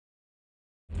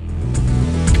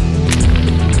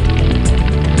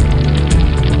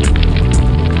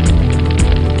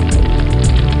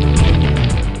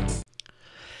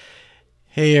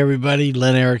Hey everybody,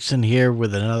 Len Erickson here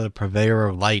with another Purveyor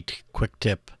of Light quick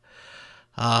tip.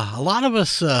 A lot of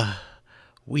us,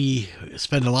 we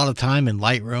spend a lot of time in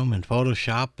Lightroom and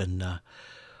Photoshop, and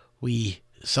we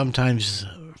sometimes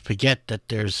forget that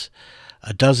there's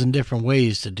a dozen different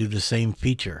ways to do the same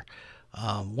feature.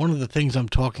 One of the things I'm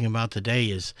talking about today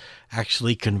is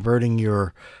actually converting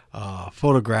your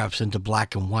photographs into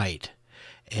black and white.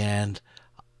 And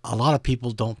a lot of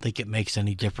people don't think it makes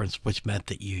any difference which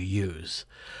method you use.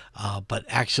 But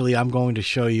actually, I'm going to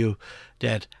show you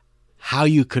that how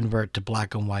you convert to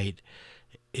black and white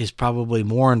is probably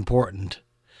more important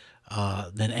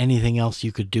than anything else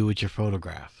you could do with your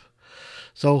photograph.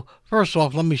 So first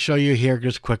off, let me show you here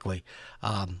just quickly.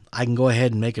 I can go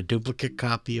ahead and make a duplicate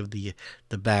copy of the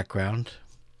background.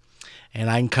 And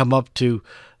I can come up to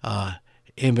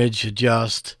Image,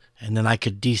 Adjust, and then I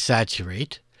could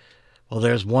desaturate. Well,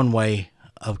 there's one way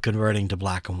of converting to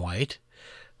black and white.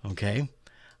 Okay,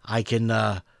 I can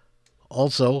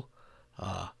also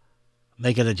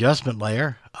make an adjustment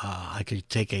layer. I could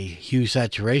take a hue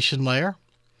saturation layer,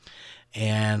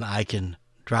 and I can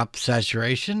drop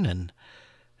saturation, and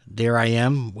there I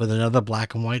am with another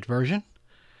black and white version.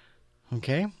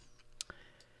 Okay,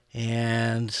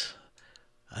 and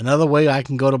another way I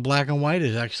can go to black and white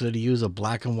is actually to use a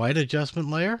black and white adjustment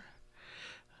layer.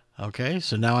 Okay,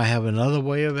 so now I have another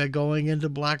way of it going into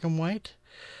black and white.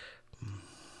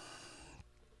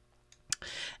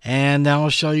 And now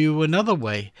I'll show you another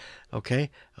way.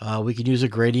 Okay, we can use a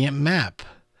gradient map.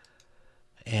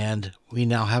 And we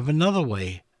now have another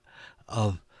way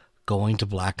of going to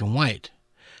black and white.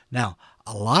 Now,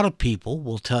 a lot of people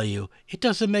will tell you it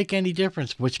doesn't make any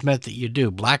difference which method you do.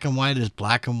 Black and white is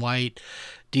black and white.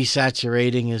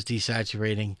 Desaturating is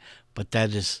desaturating. But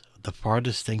that is the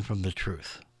farthest thing from the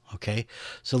truth. Okay,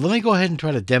 so let me go ahead and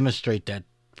try to demonstrate that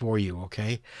for you.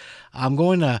 Okay, I'm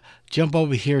going to jump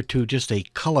over here to just a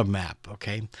color map.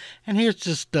 Okay, and here's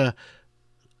just a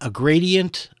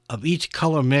gradient of each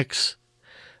color mix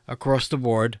across the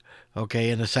board. Okay,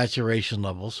 and the saturation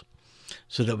levels,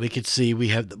 so that we could see we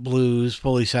have the blues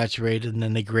fully saturated and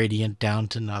then the gradient down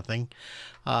to nothing,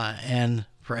 and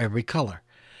for every color.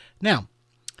 Now,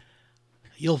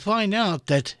 you'll find out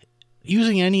that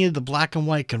using any of the black and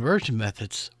white conversion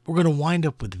methods, we're going to wind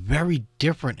up with very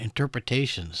different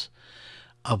interpretations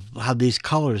of how these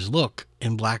colors look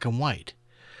in black and white.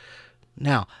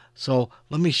 Now, so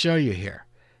let me show you here.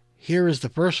 Here is the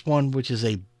first one, which is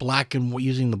a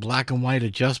using the black and white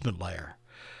adjustment layer.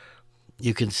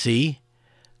 You can see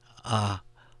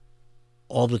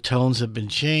all the tones have been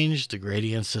changed. The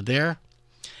gradients are there.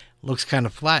 Looks kind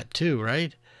of flat too,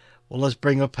 right? Well, let's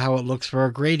bring up how it looks for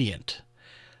a gradient.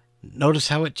 Notice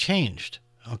how it changed,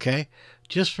 okay?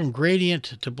 Just from gradient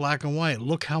to black and white,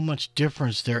 look how much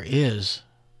difference there is,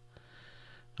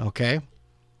 okay?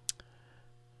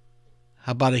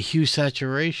 How about a hue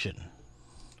saturation?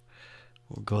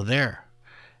 We'll go there.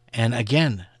 And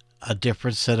again, a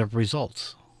different set of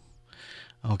results,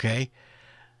 okay?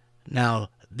 Now,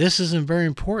 this isn't very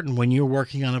important when you're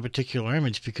working on a particular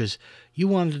image because you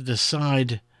want to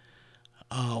decide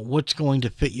what's going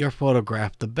to fit your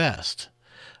photograph the best.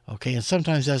 Okay, and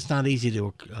sometimes that's not easy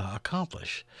to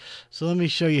accomplish. So let me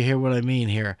show you here what I mean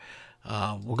here.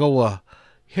 We'll go,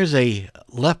 here's a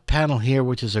left panel here,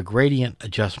 which is a gradient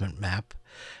adjustment map.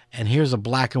 And here's a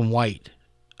black and white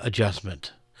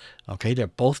adjustment. Okay, they're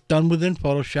both done within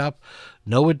Photoshop.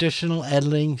 No additional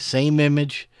editing, same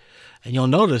image. And you'll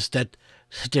notice that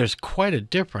there's quite a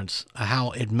difference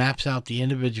how it maps out the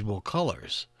individual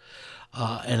colors.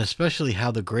 And especially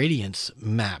how the gradients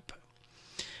map.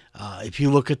 If you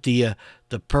look at the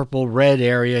purple red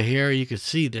area here, you can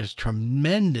see there's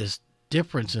tremendous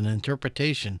difference in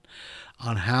interpretation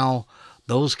on how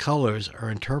those colors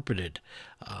are interpreted.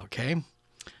 Okay,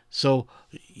 so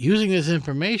using this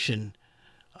information,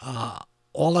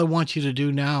 all I want you to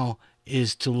do now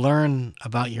is to learn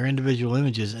about your individual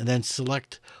images and then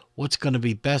select what's going to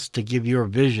be best to give your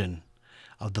vision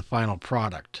of the final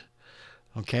product.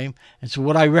 Okay, and so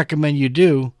what I recommend you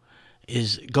do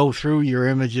is go through your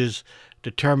images,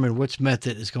 determine which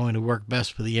method is going to work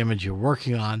best for the image you're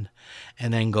working on,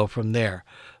 and then go from there.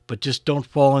 But just don't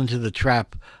fall into the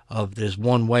trap of there's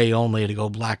one way only to go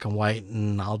black and white,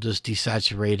 and I'll just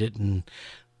desaturate it, and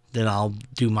then I'll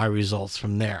do my results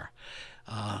from there.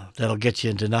 That'll get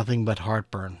you into nothing but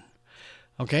heartburn.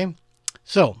 Okay,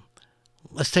 so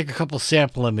let's take a couple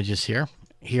sample images here.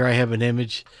 Here I have an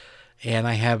image. And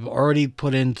I have already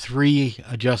put in 3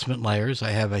 adjustment layers. I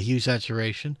have a hue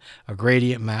saturation, a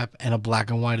gradient map, and a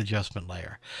black and white adjustment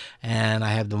layer. And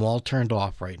I have them all turned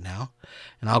off right now.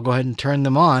 And I'll go ahead and turn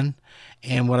them on.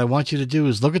 And what I want you to do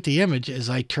is look at the image as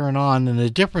I turn on and the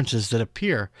differences that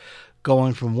appear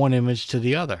going from one image to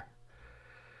the other.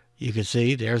 You can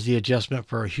see there's the adjustment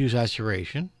for hue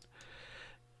saturation.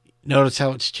 Notice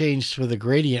how it's changed for the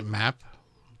gradient map.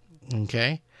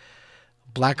 Okay.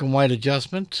 Black and white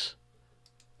adjustments.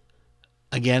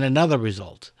 Again, another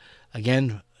result.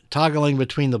 Again, toggling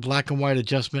between the black and white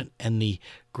adjustment and the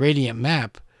gradient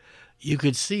map, you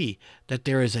could see that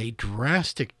there is a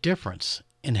drastic difference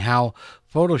in how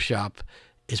Photoshop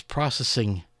is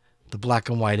processing the black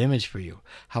and white image for you,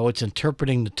 how it's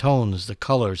interpreting the tones, the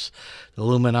colors, the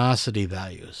luminosity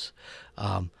values.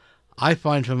 I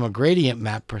find from a gradient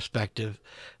map perspective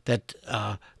that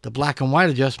the black and white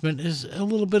adjustment is a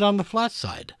little bit on the flat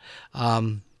side.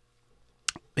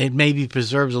 It maybe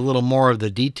preserves a little more of the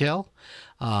detail.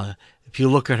 If you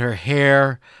look at her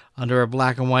hair under a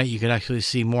black and white, you can actually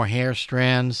see more hair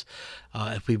strands.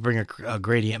 If we bring a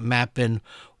gradient map in,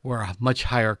 we're a much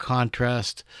higher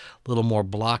contrast, a little more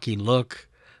blocky look.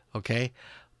 Okay,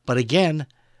 but again,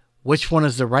 which one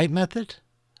is the right method?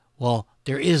 Well,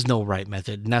 there is no right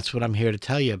method, and that's what I'm here to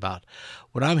tell you about.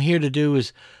 What I'm here to do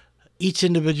is each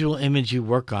individual image you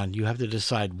work on, you have to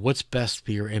decide what's best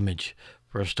for your image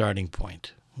for a starting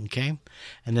point. Okay,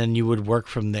 and then you would work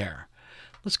from there.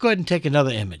 Let's go ahead and take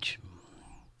another image.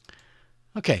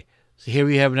 Okay, so here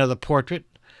we have another portrait,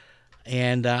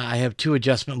 and I have 2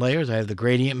 adjustment layers. I have the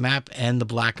gradient map and the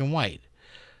black and white.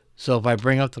 So if I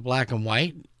bring up the black and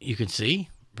white, you can see,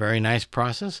 very nice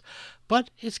process, but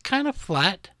it's kind of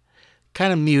flat,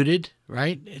 kind of muted,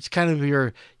 right? It's kind of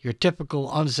your typical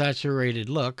unsaturated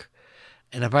look.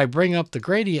 And if I bring up the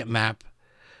gradient map,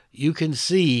 you can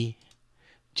see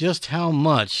just how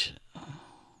much,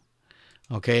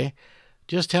 okay,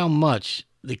 just how much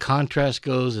the contrast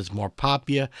goes. It's more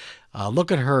poppy.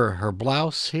 Look at her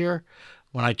blouse here.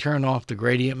 When I turn off the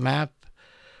gradient map,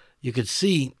 you can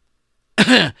see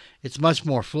it's much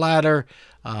more flatter,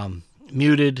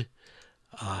 muted.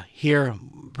 Here,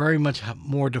 very much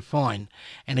more defined.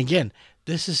 And again,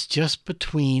 this is just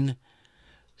between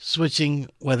switching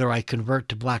whether I convert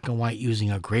to black and white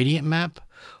using a gradient map,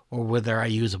 or whether I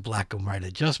use a black and white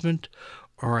adjustment,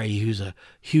 or I use a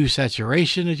hue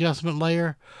saturation adjustment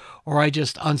layer, or I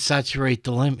just unsaturate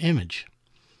the image.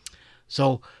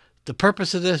 So the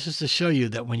purpose of this is to show you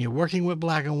that when you're working with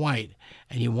black and white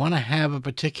and you want to have a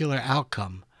particular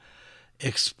outcome,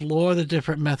 explore the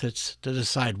different methods to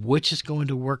decide which is going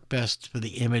to work best for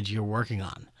the image you're working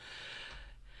on.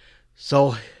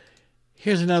 So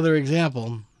here's another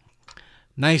example.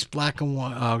 Nice black and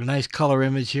white, nice color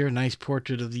image here, nice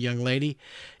portrait of the young lady.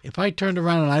 If I turn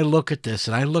around and I look at this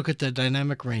and I look at the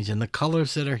dynamic range and the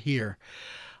colors that are here,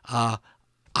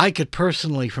 I could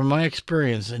personally, from my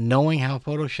experience and knowing how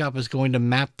Photoshop is going to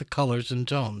map the colors and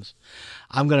tones,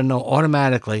 I'm going to know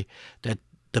automatically that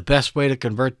the best way to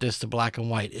convert this to black and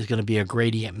white is going to be a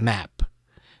gradient map.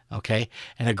 Okay,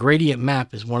 and a gradient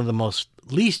map is one of the most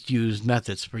least used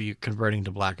methods for you converting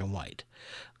to black and white.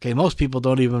 Okay, most people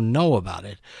don't even know about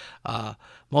it.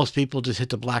 Most people just hit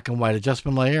the black and white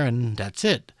adjustment layer and that's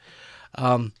it.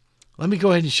 Let me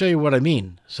go ahead and show you what I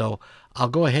mean. So I'll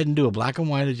go ahead and do a black and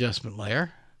white adjustment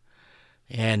layer.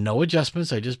 And no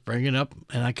adjustments, I just bring it up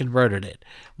and I converted it.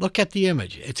 Look at the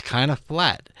image. It's kind of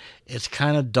flat. It's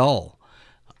kind of dull.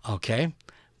 Okay,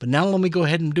 but now let me go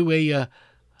ahead and do a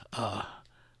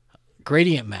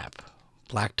gradient map,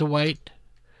 black to white,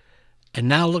 and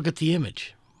now look at the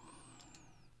image.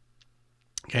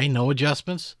 Okay, no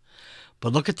adjustments,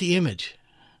 but look at the image.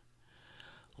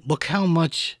 Look how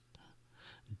much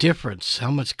difference, how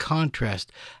much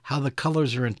contrast, how the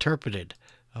colors are interpreted.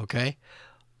 Okay,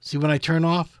 see when I turn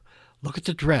off, look at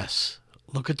the dress,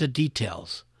 look at the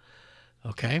details.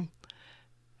 Okay.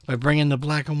 If I bring in the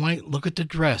black and white, look at the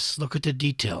dress, look at the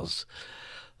details.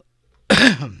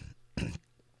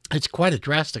 It's quite a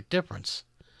drastic difference.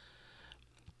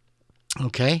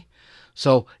 Okay,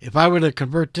 so if I were to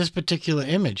convert this particular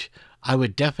image, I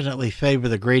would definitely favor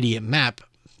the gradient map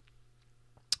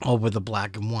over the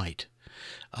black and white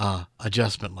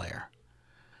adjustment layer.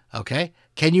 Okay,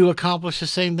 can you accomplish the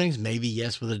same things? Maybe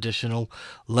yes, with additional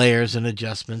layers and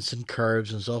adjustments and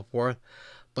curves and so forth.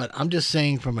 But I'm just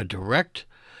saying from a direct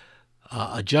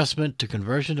adjustment to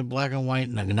conversion to black and white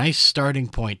and a nice starting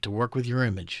point to work with your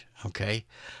image. Okay,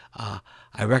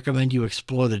 I recommend you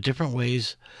explore the different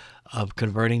ways of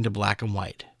converting to black and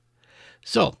white.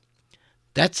 So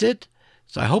that's it.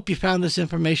 So I hope you found this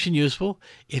information useful.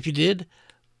 If you did,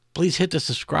 Please hit the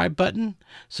subscribe button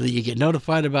so that you get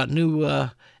notified about new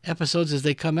episodes as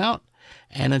they come out.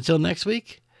 And until next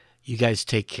week, you guys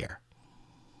take care.